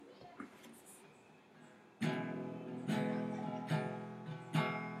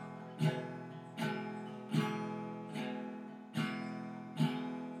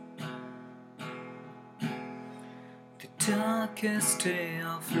The darkest day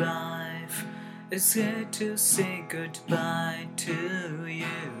of life is here to say goodbye to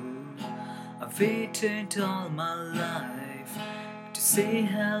you. I've waited all my life to say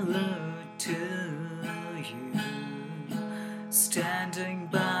hello to you. Standing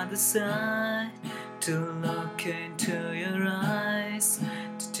by the side to look into your eyes,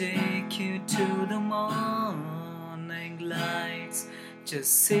 to take you to the morning lights.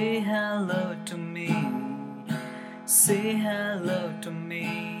 Just say hello to me. Say hello to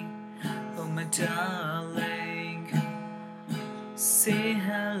me, oh my darling. Say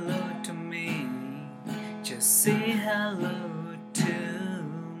hello to me. Just say hello